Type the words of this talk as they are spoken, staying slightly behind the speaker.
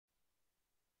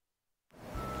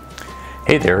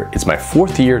Hey there, it's my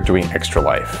 4th year doing Extra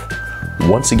Life.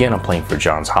 Once again, I'm playing for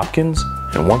Johns Hopkins,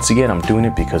 and once again, I'm doing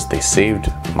it because they saved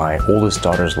my oldest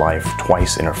daughter's life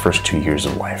twice in her first 2 years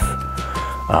of life.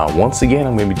 Once again,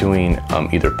 I'm going to be doing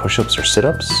either push-ups or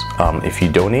sit-ups. If you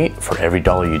donate, for every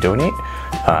dollar you donate,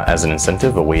 as an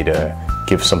incentive, a way to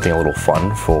give something a little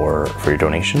fun for your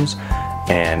donations.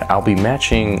 And I'll be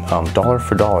matching dollar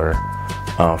for dollar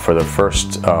for the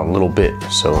first little bit.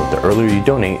 So the earlier you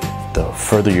donate, the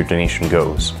further your donation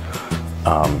goes.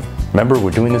 Remember, we're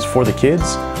doing this for the kids,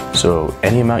 so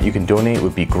any amount you can donate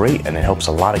would be great, and it helps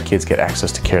a lot of kids get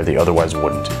access to care they otherwise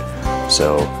wouldn't.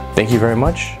 So thank you very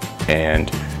much,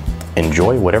 and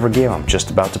enjoy whatever game I'm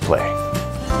just about to play.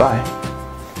 Bye.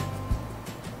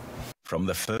 From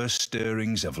the first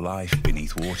stirrings of life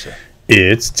beneath water,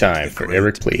 It's time for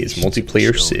Eric Plays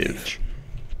Multiplayer Civ.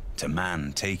 to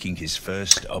man taking his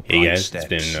first upright Hey guys, steps,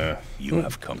 it's been you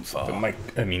have come far.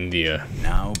 camera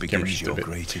Now begins just a your bit.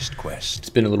 greatest quest. It's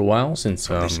been a little while since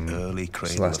This the early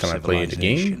cradle last of time I played a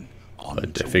game, civilization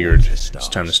but I on figured towards the it's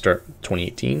time to stars. start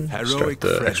 2018, Heroic start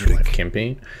the Extra Frederick, Life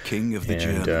campaign. King of the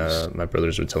And journeys. my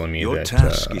brothers were telling me Your that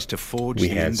task is to forge we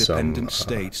the had some independent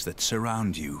states that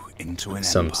surround you into an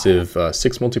empire. Civ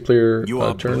 6 multiplayer You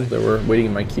are turns that blessed. were waiting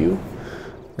in my queue,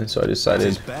 and so I At decided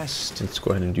his best, let's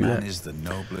go ahead and do man that. is the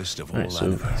noblest of all Alright, so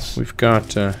animals. we've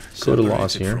got code of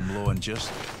laws Separated here. from law and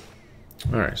justice.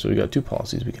 Alright, so we got 2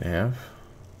 policies we can have.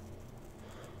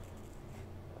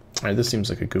 Alright, this seems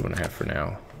like a good one to have for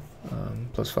now.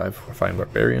 +5 for fine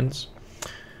barbarians.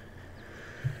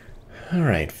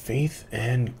 Alright, faith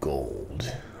and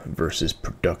gold versus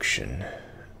production.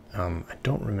 I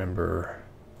don't remember.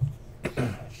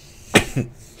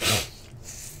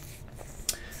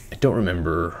 I don't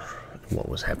remember what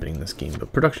was happening in this game,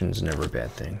 but production is never a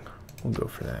bad thing. We'll go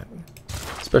for that,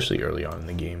 especially early on in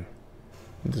the game.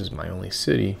 This is my only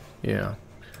city, yeah.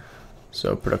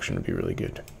 So production would be really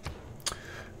good.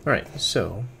 All right,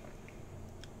 so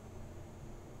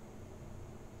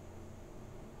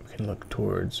we can look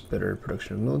towards better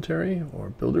production of military or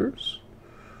builders,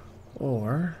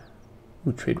 or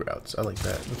trade routes. I like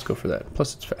that. Let's go for that.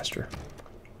 Plus, it's faster.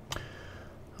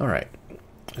 All right.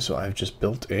 So I've just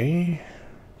built a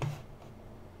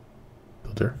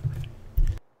builder.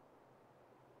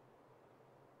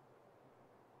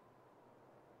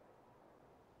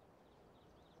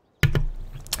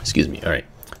 Excuse me. All right.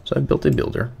 So I've built a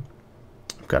builder.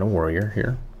 I've got a warrior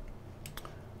here.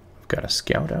 I've got a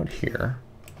scout out here.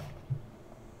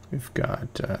 We've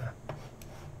got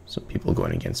some people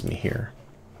going against me here.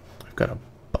 I've got a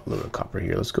buttload of copper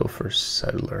here. Let's go for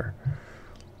settler,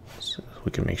 so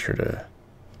we can make sure to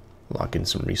lock in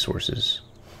some resources.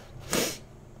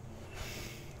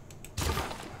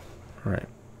 All right.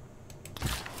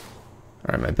 All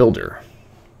right, my builder.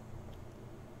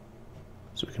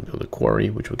 So we can build a quarry,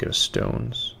 which will give us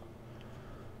stones.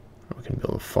 Or we can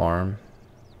build a farm.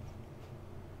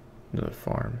 Another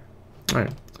farm. All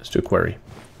right, let's do a quarry.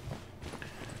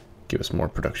 Give us more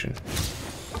production.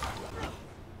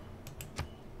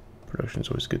 Production is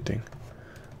always a good thing.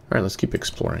 All right, let's keep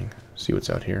exploring. See what's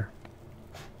out here.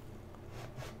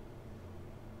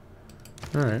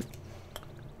 All right.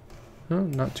 No,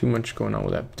 not too much going on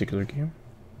with that particular game.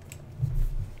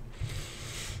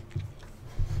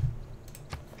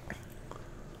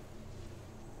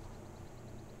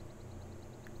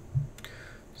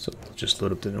 So we'll just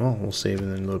load up the, well, we'll save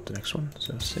and then load up the next one.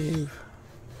 So save,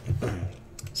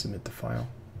 submit the file.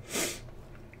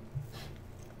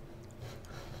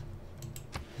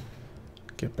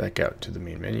 Get back out to the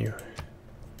main menu.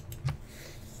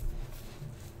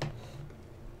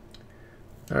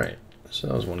 All right, so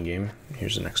that was one game.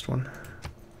 Here's the next one.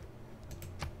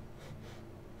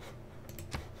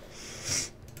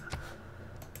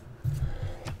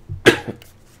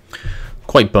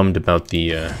 Quite bummed about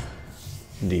the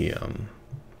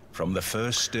From the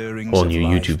first stirrings whole of new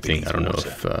life YouTube thing. beneath I don't know water,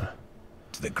 if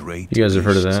to the great you guys have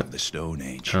heard of beasts that. the Stone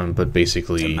Age. But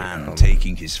basically, To man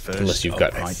taking his first unless you've got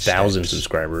upright 1,000 steps,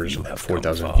 subscribers, you have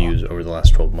 4,000 come far. views over the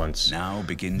last 12 months, Now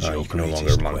begins your you can no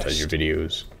longer greatest monetize quest. your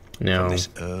videos. From Now, this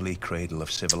early cradle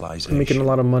of civilization, I'm making a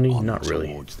lot of money, on not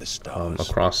really, towards the stars.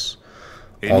 across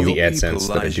In all the your AdSense people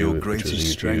that I lies do, your which greatest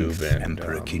is strength, YouTube and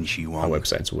Emperor Qinshi my Huang.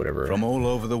 websites, whatever. From all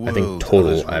over the world, I think total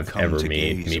others will I've come ever to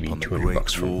made gaze maybe upon the $200 great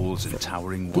from walls and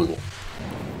towering Google.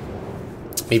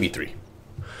 walls. Maybe 3.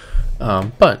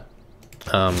 But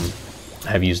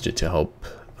I've used it to help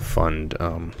fund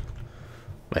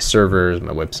my servers,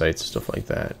 my websites, stuff like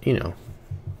that. You know,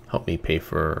 help me pay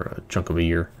for a chunk of a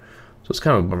year. So it's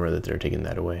kind of a bummer that they're taking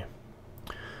that away.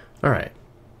 All right.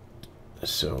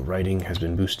 So writing has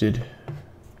been boosted.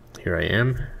 Here I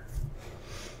am.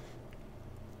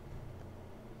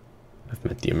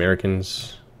 I've met the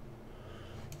Americans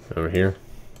over here.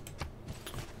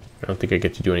 I don't think I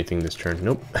get to do anything this turn.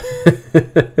 Nope.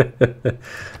 That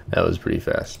was pretty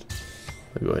fast.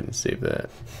 I'll go ahead and save that.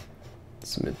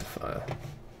 Submit the file.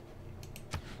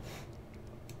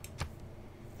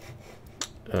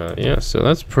 Yeah, so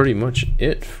that's pretty much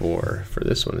it for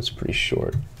this one. It's pretty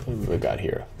short. We got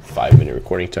here 5-minute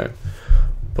recording time,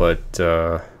 but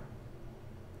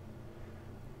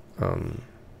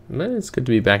man, it's good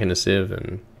to be back in the Civ.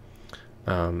 And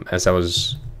as I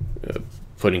was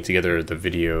putting together the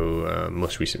video,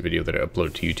 most recent video that I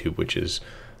uploaded to YouTube, which is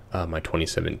my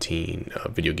 2017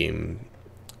 video game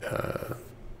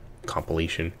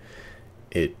compilation,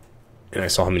 and I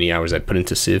saw how many hours I'd put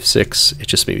into Civ 6. It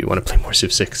just made me want to play more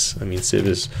Civ 6. I mean, Civ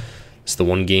is the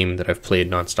one game that I've played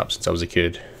nonstop since I was a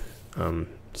kid.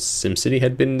 SimCity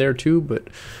had been there too, but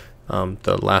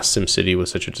the last SimCity was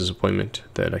such a disappointment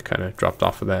that I kind of dropped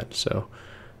off of that. So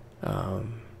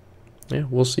yeah,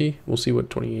 we'll see what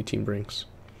 2018 brings.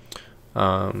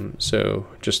 So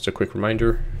just a quick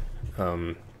reminder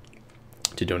to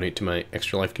donate to my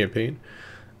Extra Life campaign.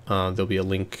 There'll be a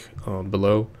link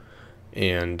below,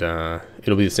 and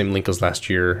it'll be the same link as last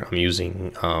year. I'm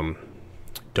using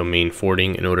domain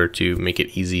forwarding in order to make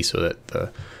it easy so that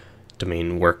the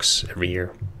domain works every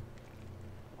year.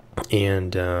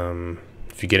 And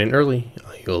if you get in early,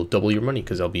 you'll double your money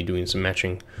because I'll be doing some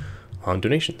matching on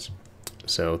donations.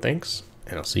 So thanks,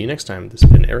 and I'll see you next time. This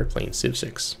has been Eric playing Civ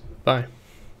 6. Bye.